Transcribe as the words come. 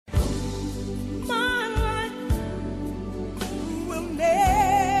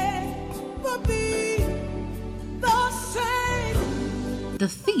The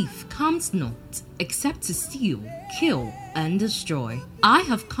thief comes not, except to steal, kill, and destroy. I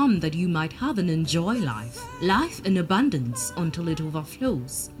have come that you might have and enjoy life, life in abundance until it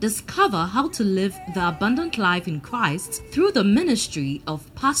overflows. Discover how to live the abundant life in Christ through the ministry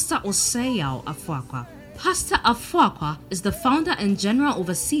of Pastor Osei Afoakwa. Pastor Afoakwa is the founder and general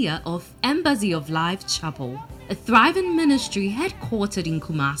overseer of Embassy of Life Chapel, a thriving ministry headquartered in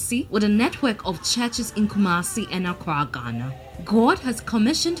Kumasi with a network of churches in Kumasi and Accra, Ghana. God has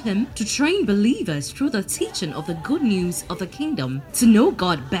commissioned him to train believers through the teaching of the good news of the kingdom to know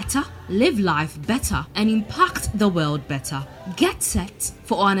God better, live life better, and impact the world better. Get set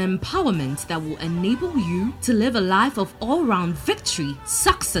for an empowerment that will enable you to live a life of all-round victory,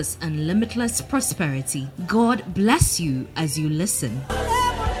 success, and limitless prosperity. God bless you as you listen.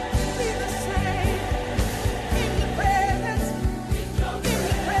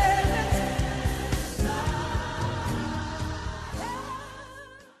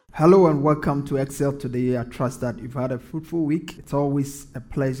 Hello and welcome to Excel Today. I trust that you've had a fruitful week. It's always a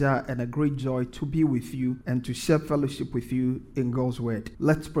pleasure and a great joy to be with you and to share fellowship with you in God's Word.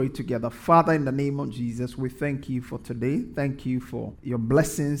 Let's pray together. Father, in the name of Jesus, we thank you for today. Thank you for your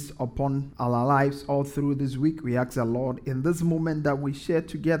blessings upon our lives all through this week. We ask the Lord, in this moment that we share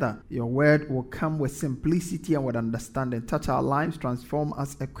together, your Word will come with simplicity and with understanding. Touch our lives, transform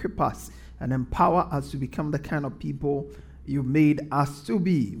us, equip us, and empower us to become the kind of people you made us to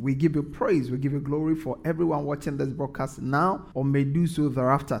be. We give you praise. We give you glory for everyone watching this broadcast now or may do so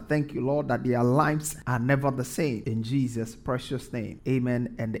thereafter. Thank you, Lord, that their lives are never the same. In Jesus' precious name,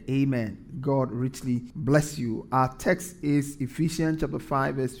 amen and amen. God richly bless you. Our text is Ephesians chapter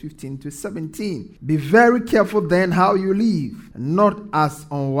 5, verse 15 to 17. Be very careful then how you live, not as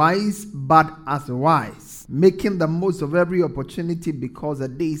unwise, but as wise, making the most of every opportunity because the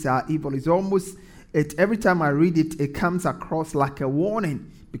days are evil. Every time I read it, it comes across like a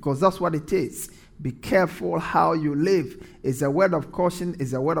warning because that's what it is. Be careful how you live. It's a word of caution,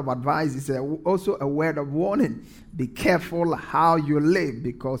 it's a word of advice, it's also a word of warning. Be careful how you live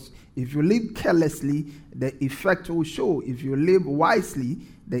because if you live carelessly, the effect will show. If you live wisely,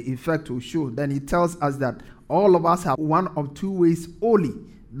 the effect will show. Then he tells us that all of us have one of two ways only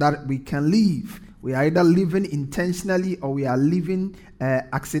that we can live. We are either living intentionally or we are living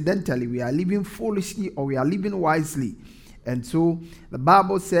accidentally. We are living foolishly or we are living wisely. And so the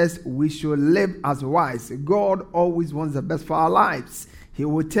Bible says we should live as wise. God always wants the best for our lives. He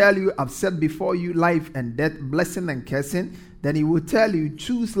will tell you, I've set before you life and death, blessing and cursing. Then he will tell you,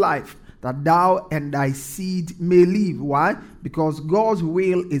 choose life that thou and thy seed may live. Why? Because God's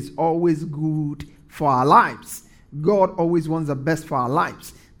will is always good for our lives. God always wants the best for our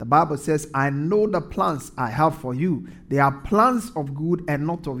lives. The Bible says, I know the plans I have for you. They are plans of good and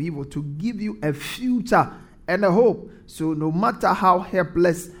not of evil, to give you a future and a hope. So no matter how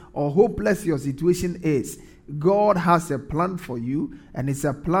helpless or hopeless your situation is, God has a plan for you, and it's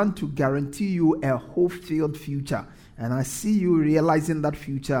a plan to guarantee you a hope-filled future. And I see you realizing that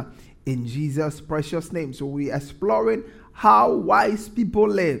future in Jesus' precious name. So we're exploring how wise people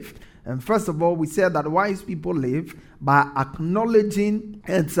live. And first of all, we said that wise people live by acknowledging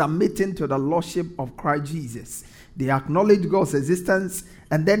and submitting to the Lordship of Christ Jesus. They acknowledge God's existence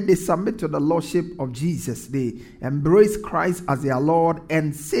and then they submit to the Lordship of Jesus. They embrace Christ as their Lord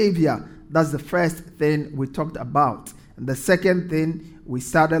and Savior. That's the first thing we talked about. And the second thing we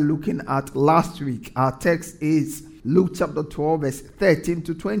started looking at last week. Our text is Luke chapter 12, verse 13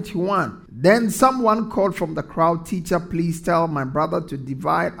 to 21. Then someone called from the crowd, Teacher, please tell my brother to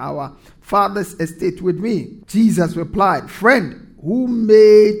divide our father's estate with me. Jesus replied, Friend, who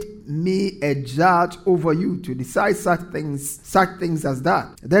made me a judge over you to decide such things as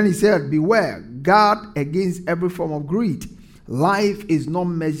that? Then he said, Beware, guard against every form of greed. Life is not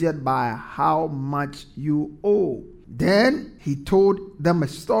measured by how much you owe. Then he told them a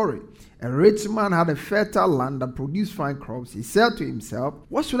story. A rich man had a fertile land that produced fine crops. He said to himself,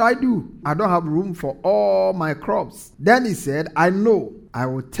 What should I do? I don't have room for all my crops. Then he said, I know. I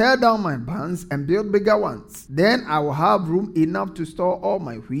will tear down my barns and build bigger ones. Then I will have room enough to store all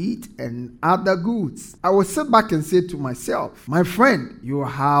my wheat and other goods. I will sit back and say to myself, My friend, you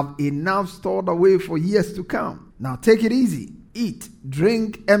have enough stored away for years to come. Now take it easy. Eat,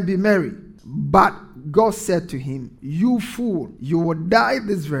 drink, and be merry. But God said to him, You fool, you will die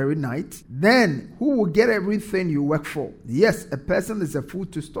this very night. Then who will get everything you work for? Yes, a person is a fool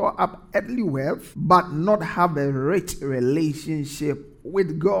to store up earthly wealth, but not have a rich relationship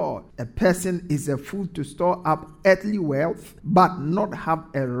with God. A person is a fool to store up earthly wealth, but not have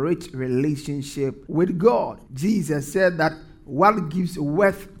a rich relationship with God. Jesus said that what gives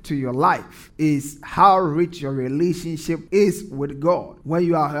worth to your life is how rich your relationship is with God. When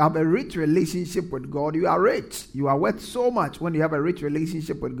you have a rich relationship with God, you are rich. You are worth so much when you have a rich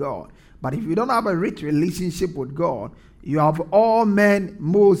relationship with God. But if you don't have a rich relationship with God, you have all men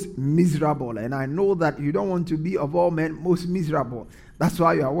most miserable. And I know that you don't want to be of all men most miserable. That's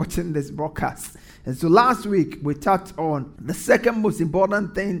why you are watching this broadcast. And so last week, we touched on the second most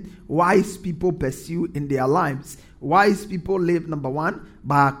important thing wise people pursue in their lives. Wise people live, number one,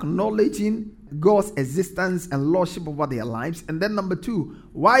 by acknowledging God's existence and lordship over their lives. And then number two,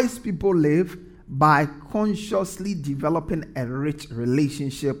 wise people live by consciously developing a rich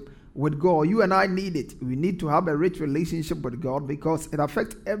relationship with God. You and I need it. We need to have a rich relationship with God because it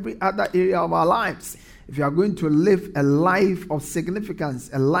affects every other area of our lives. If you are going to live a life of significance,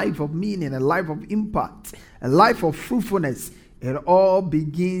 a life of meaning, a life of impact, a life of fruitfulness, it all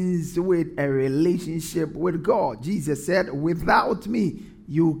begins with a relationship with God. Jesus said, without me,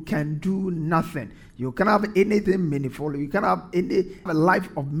 you can do nothing. You cannot have anything meaningful. You cannot have a life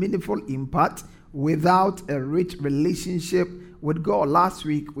of meaningful impact without a rich relationship with God. Last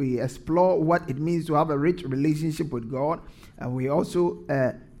week, we explored what it means to have a rich relationship with God. And we also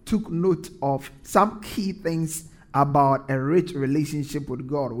took note of some key things about a rich relationship with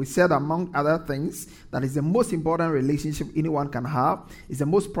God. We said, among other things, that is the most important relationship anyone can have. It's the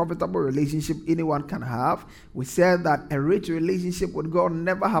most profitable relationship anyone can have. We said that a rich relationship with God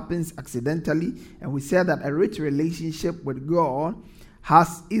never happens accidentally. And we said that a rich relationship with God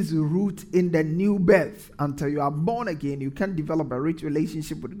has its root in the new birth. Until you are born again, you can develop a rich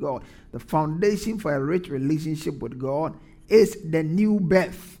relationship with God. The foundation for a rich relationship with God is the new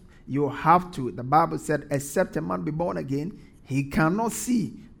birth. You have to, the Bible said, except a man be born again, he cannot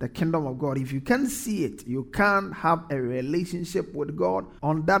see the kingdom of God. If you can't see it, you can't have a relationship with God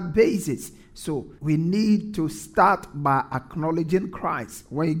on that basis. So we need to start by acknowledging Christ.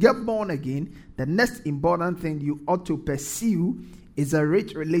 When you get born again, the next important thing you ought to pursue is a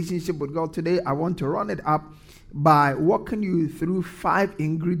rich relationship with God. Today, I want to run it up by walking you through 5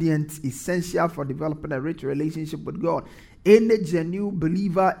 ingredients essential for developing a rich relationship with God. Any genuine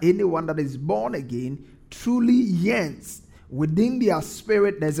believer, anyone that is born again, truly yearns within their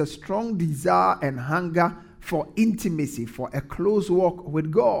spirit. There's a strong desire and hunger for intimacy, for a close walk with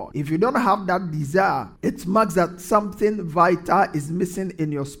God. If you don't have that desire, it marks that something vital is missing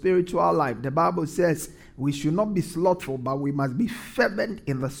in your spiritual life. The Bible says we should not be slothful, but we must be fervent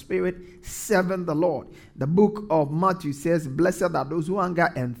in the spirit, serving the Lord. The book of Matthew says, blessed are those who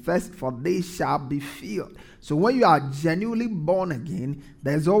hunger and thirst, for they shall be filled. So when you are genuinely born again,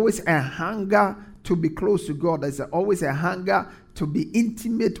 there's always a hunger to be close to God. There's always a hunger to be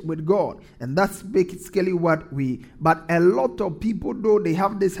intimate with God. And that's basically but a lot of people, though they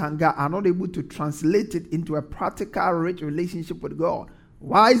have this hunger, are not able to translate it into a practical, rich relationship with God.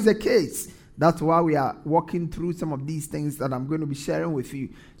 Why is the case? That's why we are walking through some of these things that I'm going to be sharing with you.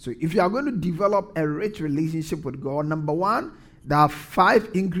 So if you are going to develop a rich relationship with God, number one, there are 5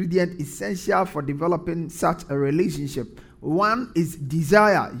 ingredients essential for developing such a relationship. One is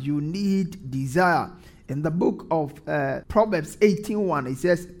desire. You need desire. In the book of Proverbs 18:1, it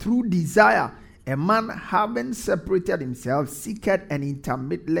says, through desire, a man having separated himself seeketh and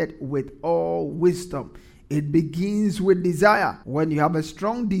intermeddleth with all wisdom. It begins with desire. When you have a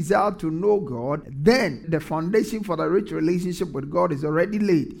strong desire to know God, then the foundation for the rich relationship with God is already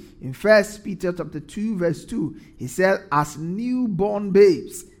laid. In 1 Peter chapter 2, verse 2, he said, as newborn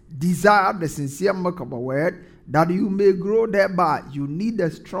babes, desire the sincere milk of the word, that you may grow thereby. You need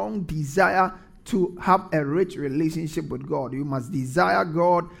a strong desire to have a rich relationship with God. You must desire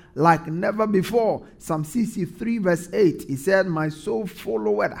God like never before. Psalm 63 verse 8, he said, my soul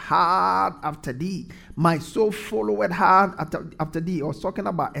followeth hard after thee. My soul followeth hard after thee. He was talking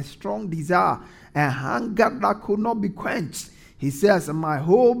about a strong desire, a hunger that could not be quenched. He says, my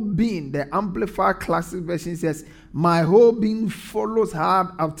whole being, the Amplified Classic Version says, my whole being follows hard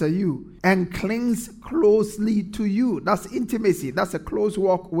after you and clings closely to you. That's intimacy. That's a close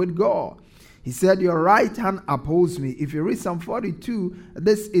walk with God. He said, your right hand upholds me. If you read Psalm 42,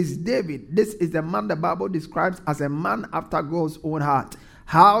 this is David. This is the man the Bible describes as a man after God's own heart.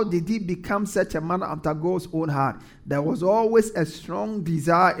 How did he become such a man after God's own heart? There was always a strong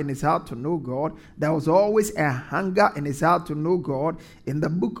desire in his heart to know God. There was always a hunger in his heart to know God. In the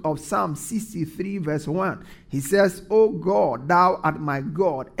book of Psalm 63 verse 1, he says, O God, thou art my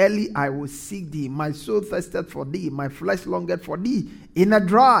God. Early I will seek thee. My soul thirsteth for thee. My flesh longeth for thee in a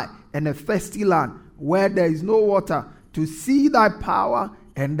dry and a thirsty land where there is no water, to see thy power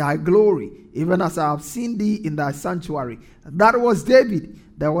and thy glory, even as I have seen thee in thy sanctuary. That was David.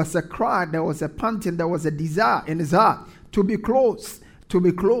 There was a cry, there was a panting, there was a desire in his heart to be close,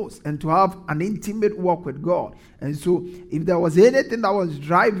 and to have an intimate walk with God. And so if there was anything that was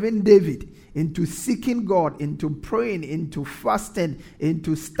driving David into seeking God, into praying, into fasting,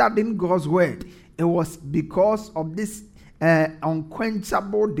 into studying God's word, it was because of this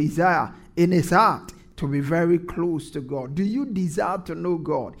unquenchable desire in his heart to be very close to God. Do you desire to know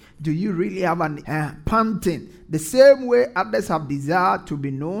God? Do you really have an panting? The same way others have desired to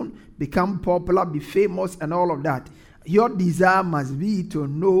be known, become popular, be famous, and all of that. Your desire must be to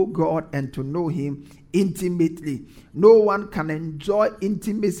know God and to know Him intimately. No one can enjoy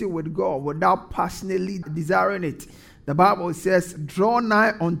intimacy with God without passionately desiring it. The Bible says, draw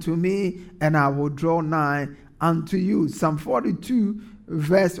nigh unto me and I will draw nigh unto you. Psalm 42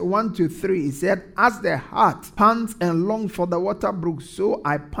 verse 1-3, it said, as the heart pants and longs for the water brook, so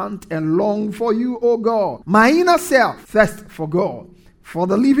I pant and long for you, O God. My inner self thirsts for God, for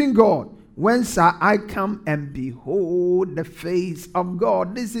the living God. When shall I come and behold the face of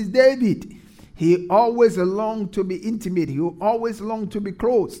God? This is David. He always longed to be intimate. He always longed to be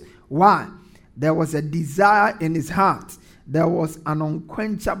close. Why? There was a desire in his heart. There was an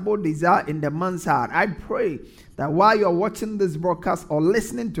unquenchable desire in the man's heart. I pray that while you're watching this broadcast or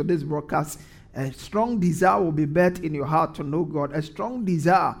listening to this broadcast, a strong desire will be birthed in your heart to know God. A strong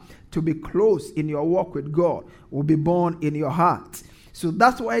desire to be close in your walk with God will be born in your heart. So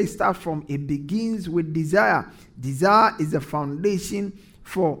that's where it starts from. It begins with desire. Desire is the foundation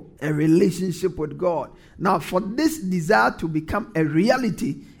for a relationship with God. Now, for this desire to become a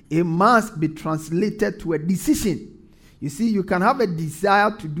reality, it must be translated to a decision. You see, you can have a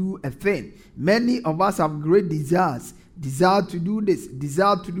desire to do a thing. Many of us have great desires. Desire to do this,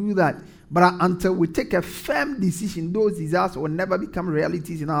 desire to do that. But until we take a firm decision, those desires will never become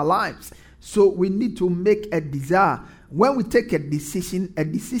realities in our lives. So we need to make a desire. When we take a decision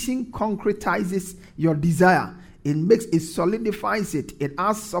concretizes your desire. It solidifies it. It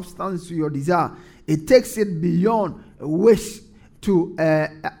adds substance to your desire. It takes it beyond wish to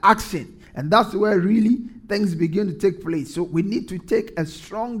action. And that's where really things begin to take place. So we need to take a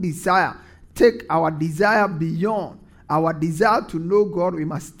strong desire. Take our desire beyond. Our desire to know God, we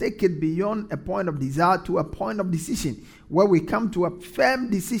must take it beyond a point of desire to a point of decision, where we come to a firm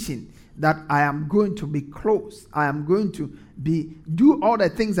decision that I am going to be close. I am going to do all the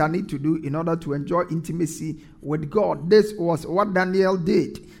things I need to do in order to enjoy intimacy with God. This was what Daniel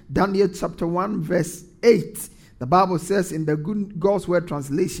did. Daniel chapter 1 verse 8. The Bible says in the Good God's Word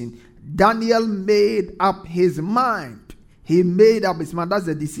translation, Daniel made up his mind. He made up his mind. That's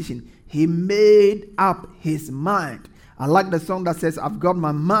the decision. He made up his mind. I like the song that says, I've got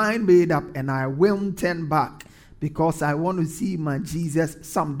my mind made up and I won't turn back, because I want to see my Jesus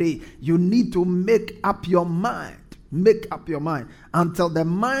someday. You need to make up your mind. Make up your mind. Until the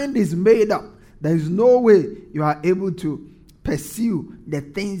mind is made up, there is no way you are able to pursue the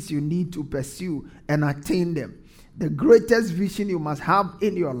things you need to pursue and attain them. The greatest vision you must have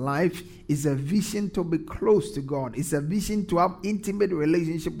in your life is a vision to be close to God. It's a vision to have intimate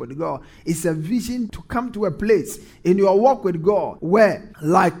relationship with God. It's a vision to come to a place in your walk with God where,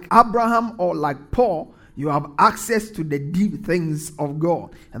 like Abraham or like Paul, you have access to the deep things of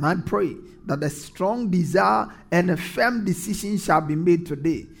God. And I pray that a strong desire and a firm decision shall be made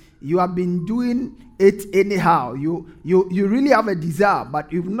today. You have been doing it anyhow. You really have a desire,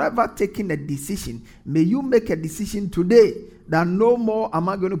 but you've never taken a decision. May you make a decision today that no more am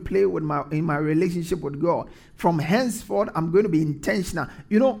I going to play with in my relationship with God. From henceforth, I'm going to be intentional.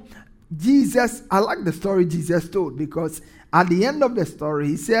 You know, Jesus, I like the story Jesus told, because at the end of the story,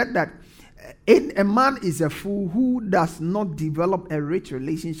 he said that a man is a fool who does not develop a rich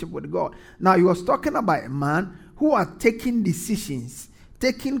relationship with God. Now, he was talking about a man who are taking decisions,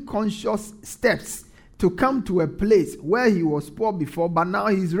 taking conscious steps to come to a place where he was poor before, but now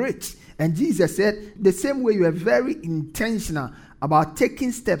he's rich. And Jesus said, the same way you are very intentional about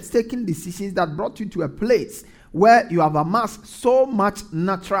taking steps, taking decisions that brought you to a place where you have amassed so much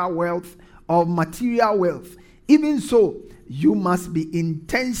natural wealth or material wealth. Even so, you must be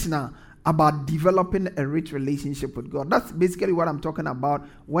intentional about developing a rich relationship with God. That's basically what I'm talking about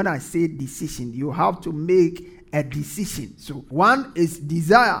when I say decision. You have to make a decision. So one is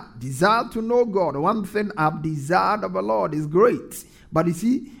desire to know God. One thing I've desired of the Lord is great. But you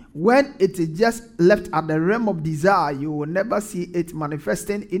see, when it is just left at the realm of desire, you will never see it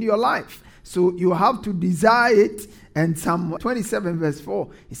manifesting in your life. So you have to desire it. And Psalm 27 verse 4,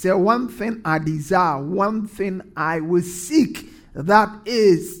 he said, one thing I desire, one thing I will seek, that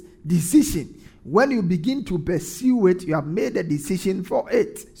is decision. When you begin to pursue it, you have made a decision for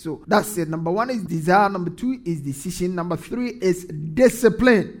it. So that's it. Number one is desire. Number two is decision. Number three is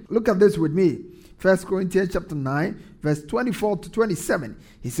discipline. Look at this with me. 1 Corinthians chapter 9, verse 24 to 27.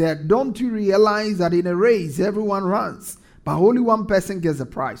 He said, don't you realize that in a race everyone runs, but only one person gets a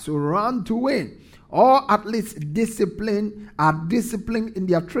prize? So run to win. All athletes are disciplined in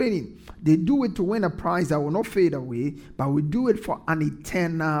their training. They do it to win a prize that will not fade away, but we do it for an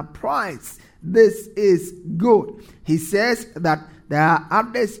eternal prize. This is good. He says that there are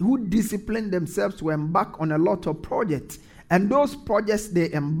others who discipline themselves to embark on a lot of projects. And those projects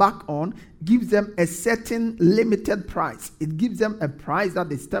they embark on gives them a certain limited price. It gives them a price that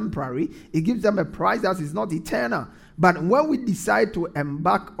is temporary. It gives them a price that is not eternal. But when we decide to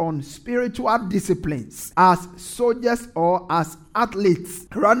embark on spiritual disciplines as soldiers or as athletes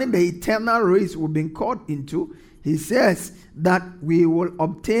running the eternal race we've been called into, he says that we will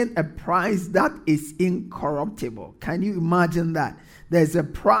obtain a prize that is incorruptible. Can you imagine that? There's a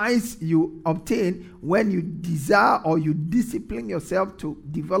prize you obtain when you desire or you discipline yourself to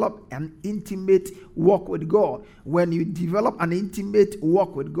develop an intimate walk with God. When you develop an intimate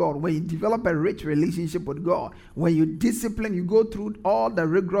walk with God, when you develop a rich relationship with God, when you discipline, you go through all the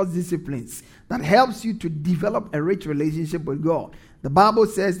rigorous disciplines that helps you to develop a rich relationship with God. The Bible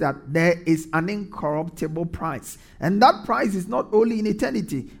says that there is an incorruptible prize. And that prize is not only in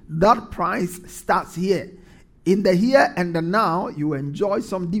eternity. That prize starts here. In the here and the now, you enjoy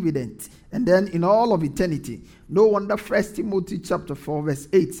some dividends. And then in all of eternity. No wonder 1 Timothy chapter 4 verse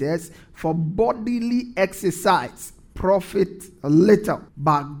 8 says, for bodily exercise profit little,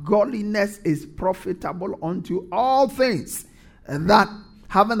 but godliness is profitable unto all things. And that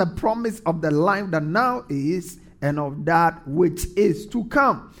having a promise of the life that now is, and of that which is to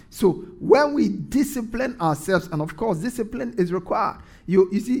come. So when we discipline ourselves, and of course discipline is required. You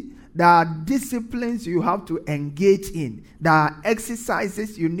see, there are disciplines you have to engage in. There are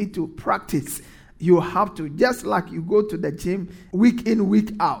exercises you need to practice. You have to, just like you go to the gym week in,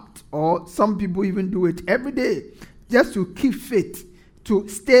 week out, or some people even do it every day, just to keep fit, to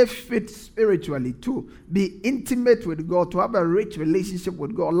stay fit spiritually, to be intimate with God, to have a rich relationship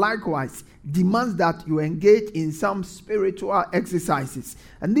with God. Likewise, demands that you engage in some spiritual exercises.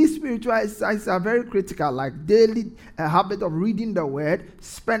 And these spiritual exercises are very critical, like daily habit of reading the word,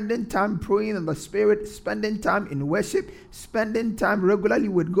 spending time praying in the spirit, spending time in worship, spending time regularly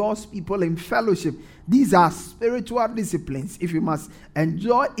with God's people in fellowship. These are spiritual disciplines. If you must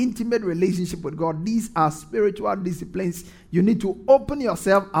enjoy intimate relationship with God, these are spiritual disciplines you need to open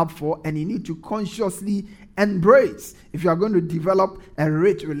yourself up for, and you need to consciously embrace if you are going to develop a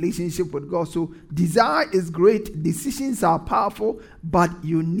rich relationship with God. So desire is great, decisions are powerful, but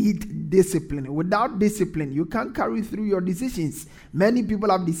you need discipline. Without discipline, you can't carry through your decisions. Many people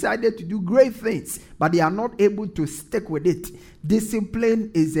have decided to do great things, but they are not able to stick with it.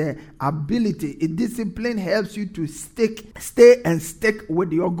 Discipline is an ability. Discipline helps you to stay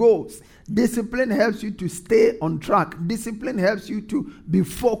with your goals. Discipline helps you to stay on track. Discipline helps you to be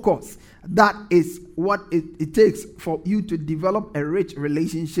focused. That is what it takes for you to develop a rich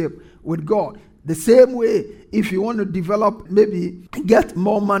relationship with God. The same way, if you want to develop, maybe get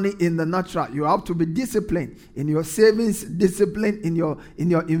more money in the natural, you have to be disciplined in your savings, disciplined in your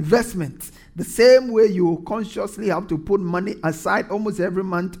investments. The same way you consciously have to put money aside almost every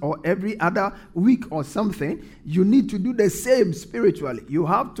month or every other week or something, you need to do the same spiritually. You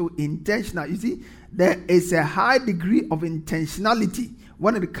have to intentional. You see, there is a high degree of intentionality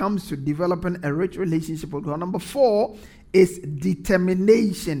when it comes to developing a rich relationship with God. Number 4 is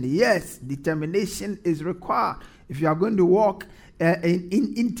determination. Yes, determination is required. If you are going to walk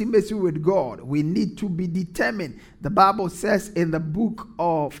in intimacy with God, we need to be determined. The Bible says in the book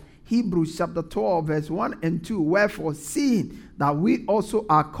of Hebrews chapter 12 verse 1 and 2, wherefore seeing that we also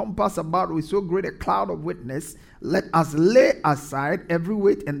are compassed about with so great a cloud of witness, let us lay aside every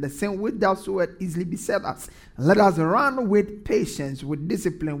weight and the sin which does so easily beset us. Let us run with patience, with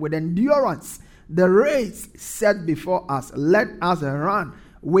discipline, with endurance the race set before us. Let us run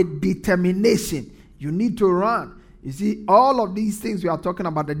with determination. You need to run. You see, all of these things we are talking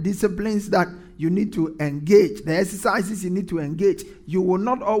about, the disciplines that you need to engage, the exercises you need to engage, you will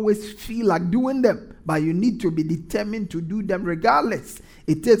not always feel like doing them, but you need to be determined to do them regardless.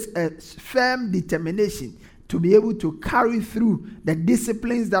 It takes a firm determination to be able to carry through the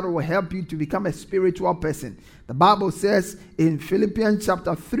disciplines that will help you to become a spiritual person. The Bible says in Philippians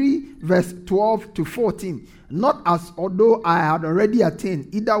chapter 3 verse 12 to 14, not as although I had already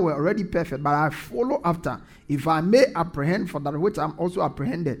attained, either were already perfect, but I follow after, if I may apprehend for that which I'm also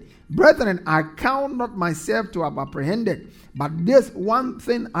apprehended. Brethren, I count not myself to have apprehended, but this one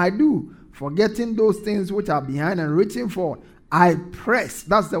thing I do, forgetting those things which are behind and reaching forward, I press.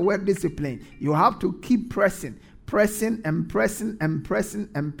 That's the word discipline. You have to keep pressing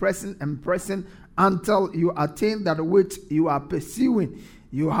until you attain that which you are pursuing.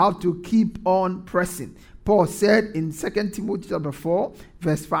 You have to keep on pressing. Paul said in 2 Timothy chapter 4,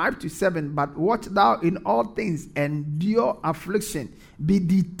 verse 5 to 7, but watch thou in all things, endure affliction. Be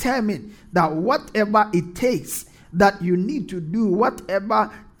determined that whatever it takes that you need to do,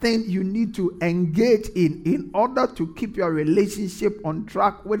 whatever thing you need to engage in order to keep your relationship on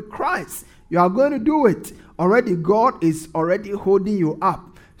track with Christ, you are going to do it. Already God is already holding you up.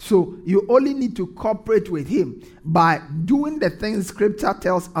 So you only need to cooperate with him by doing the things scripture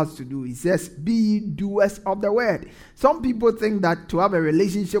tells us to do. He says, be ye doers of the word. Some people think that to have a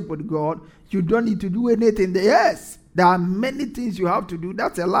relationship with God, you don't need to do anything. Yes, there are many things you have to do.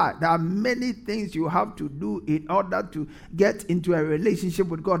 That's a lie. There are many things you have to do in order to get into a relationship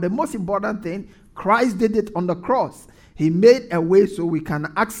with God. The most important thing, Christ did it on the cross. He made a way so we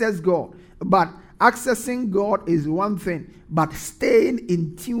can access God. But accessing God is one thing, but staying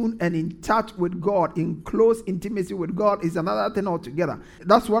in tune and in touch with God, in close intimacy with God, is another thing altogether.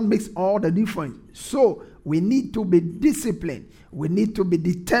 That's what makes all the difference. So we need to be disciplined. We need to be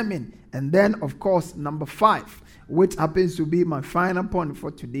determined. And then, of course, number 5, which happens to be my final point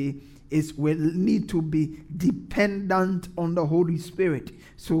for today, is we need to be dependent on the Holy Spirit.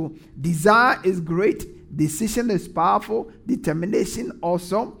 So desire is great. Decision is powerful. Determination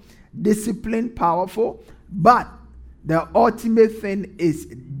awesome. Discipline powerful, but the ultimate thing is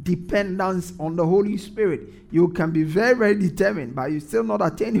dependence on the Holy Spirit. You can be very, very determined, but you still not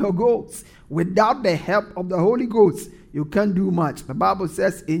attain your goals. Without the help of the Holy Ghost, you can't do much. The Bible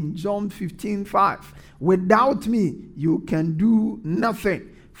says in John 15:5, without me, you can do nothing.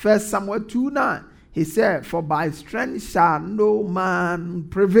 1 Samuel 2:9, he said, for by strength shall no man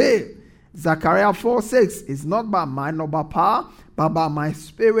prevail. Zechariah 4:6, it's not by might nor by power, but by my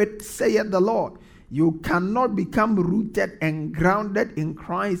spirit, saith the Lord. You cannot become rooted and grounded in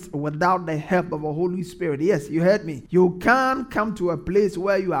Christ without the help of the Holy Spirit. Yes, you heard me. You can't come to a place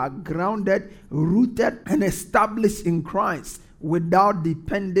where you are grounded, rooted, and established in Christ without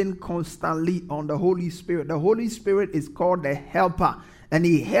depending constantly on the Holy Spirit. The Holy Spirit is called the helper, and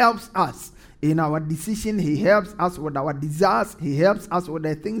he helps us in our decision. He helps us with our desires. He helps us with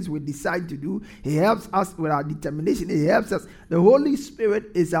the things we decide to do. He helps us with our determination. He helps us. The Holy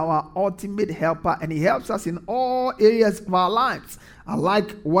Spirit is our ultimate helper, and he helps us in all areas of our lives. I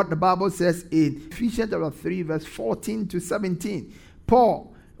like what the Bible says in Ephesians chapter 3, verse 14 to 17.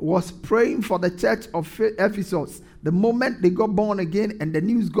 Paul was praying for the church of Ephesus the moment they got born again and the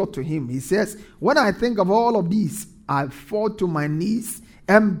news got to him. He says, when I think of all of these, I fall to my knees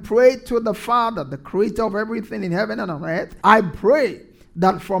and pray to the Father, the creator of everything in heaven and on earth. I pray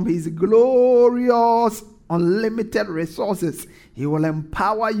that from his glorious, unlimited resources, he will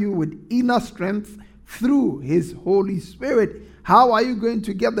empower you with inner strength through his Holy Spirit. How are you going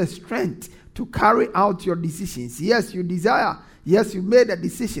to get the strength to carry out your decisions? Yes, you desire. Yes, you made a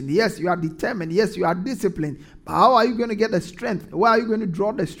decision. Yes, you are determined. Yes, you are disciplined. But how are you going to get the strength? Where are you going to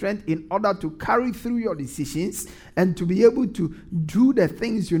draw the strength in order to carry through your decisions and to be able to do the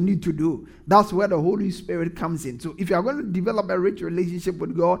things you need to do? That's where the Holy Spirit comes in. So if you are going to develop a rich relationship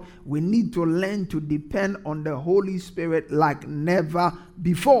with God, we need to learn to depend on the Holy Spirit like never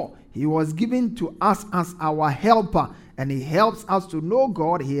before. He was given to us as our helper, and he helps us to know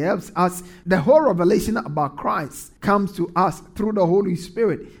God. He helps us. The whole revelation about Christ comes to us through the Holy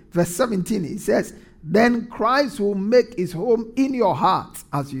Spirit. Verse 17, it says, then Christ will make his home in your heart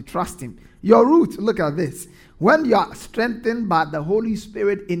as you trust him. Your root, look at this. When you are strengthened by the Holy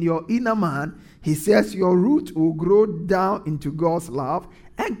Spirit in your inner man, he says your root will grow down into God's love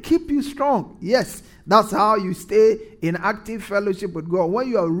and keep you strong. Yes, that's how you stay in active fellowship with God. When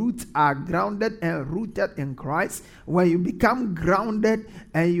your roots are grounded and rooted in Christ, when you become grounded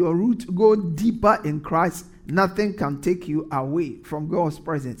and your roots go deeper in Christ, nothing can take you away from God's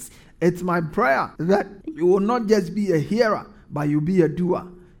presence. It's my prayer that you will not just be a hearer, but you'll be a doer.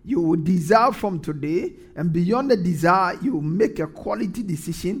 You will desire from today, and beyond the desire, you will make a quality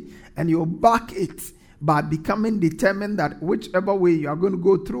decision and you'll back it by becoming determined that whichever way you are going to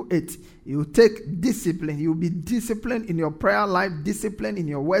go through it, you take discipline. You'll be disciplined in your prayer life, disciplined in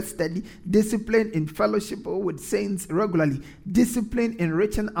your word study, disciplined in fellowship with saints regularly, disciplined in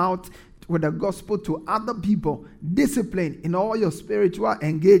reaching out with the gospel to other people, discipline in all your spiritual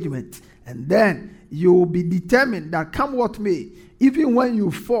engagement. And then you will be determined that come what may, even when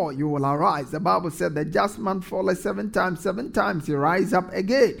you fall, you will arise. The Bible said the just man falleth 7 times he rise up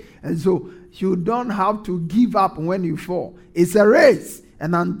again. And so you don't have to give up when you fall. It's a race.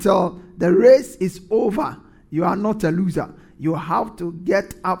 And until the race is over, you are not a loser. You have to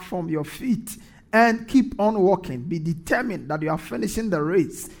get up from your feet and keep on walking. Be determined that you are finishing the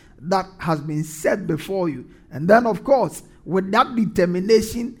race. that has been set before you. And then, of course, with that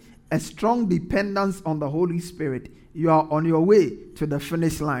determination, a strong dependence on the Holy Spirit, you are on your way to the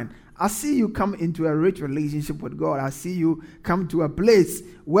finish line. I see you come into a rich relationship with God. I see you come to a place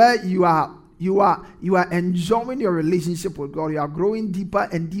where you are enjoying your relationship with God. You are growing deeper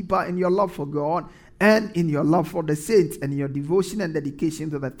and deeper in your love for God and in your love for the saints and your devotion and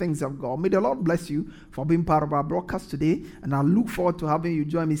dedication to the things of God. May the Lord bless you for being part of our broadcast today. And I look forward to having you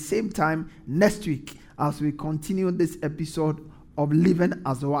join me same time next week as we continue this episode of Living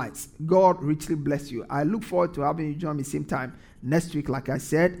as Wise. God richly bless you. I look forward to having you join me same time next week. Like I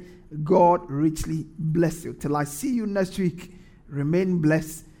said, God richly bless you. Till I see you next week, remain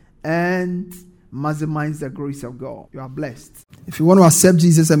blessed and maximize the grace of God. You are blessed. If you want to accept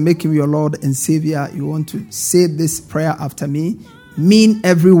Jesus and make him your Lord and Savior, you want to say this prayer after me, mean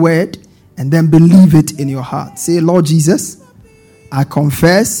every word, and then believe it in your heart. Say, Lord Jesus, I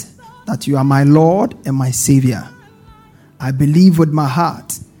confess that you are my Lord and my Savior. I believe with my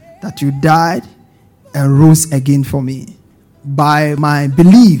heart that you died and rose again for me. By my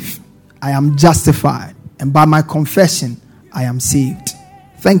belief, I am justified, and by my confession, I am saved.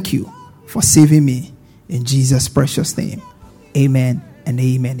 Thank you for saving me in Jesus' precious name. Amen and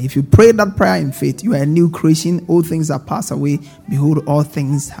amen. If you pray that prayer in faith, you are a new creation. All things are passed away. Behold, all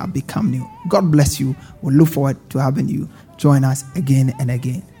things have become new. God bless you. We look forward to having you join us again and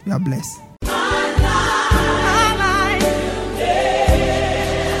again. You are blessed.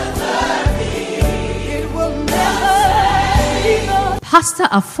 Pastor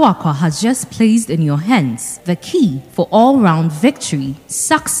Afoakwa has just placed in your hands the key for all-round victory,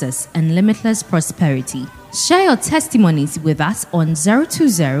 success, and limitless prosperity. Share your testimonies with us on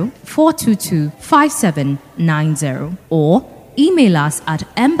 020-422-5790 or email us at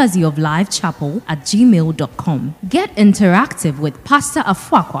embassyoflifechapel@gmail.com. Get interactive with Pastor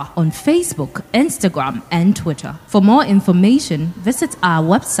Afoakwa on Facebook, Instagram, and Twitter. For more information, visit our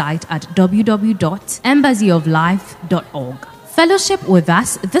website at www.embassyoflife.org. Fellowship with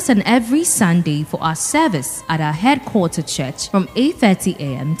us this and every Sunday for our service at our headquarter church from 8:30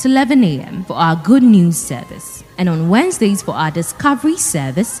 a.m. to 11 a.m. for our Good News service. And on Wednesdays for our Discovery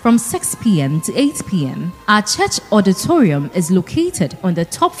service from 6 p.m. to 8 p.m. Our church auditorium is located on the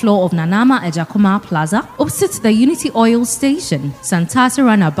top floor of Nanama Ejakoma Plaza, opposite the Unity Oil Station, Santata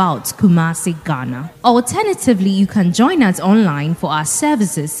Runabout, Kumasi, Ghana. Alternatively, you can join us online for our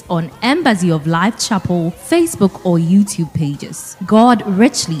services on Embassy of Life Chapel, Facebook or YouTube pages. God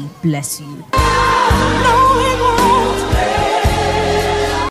richly bless you.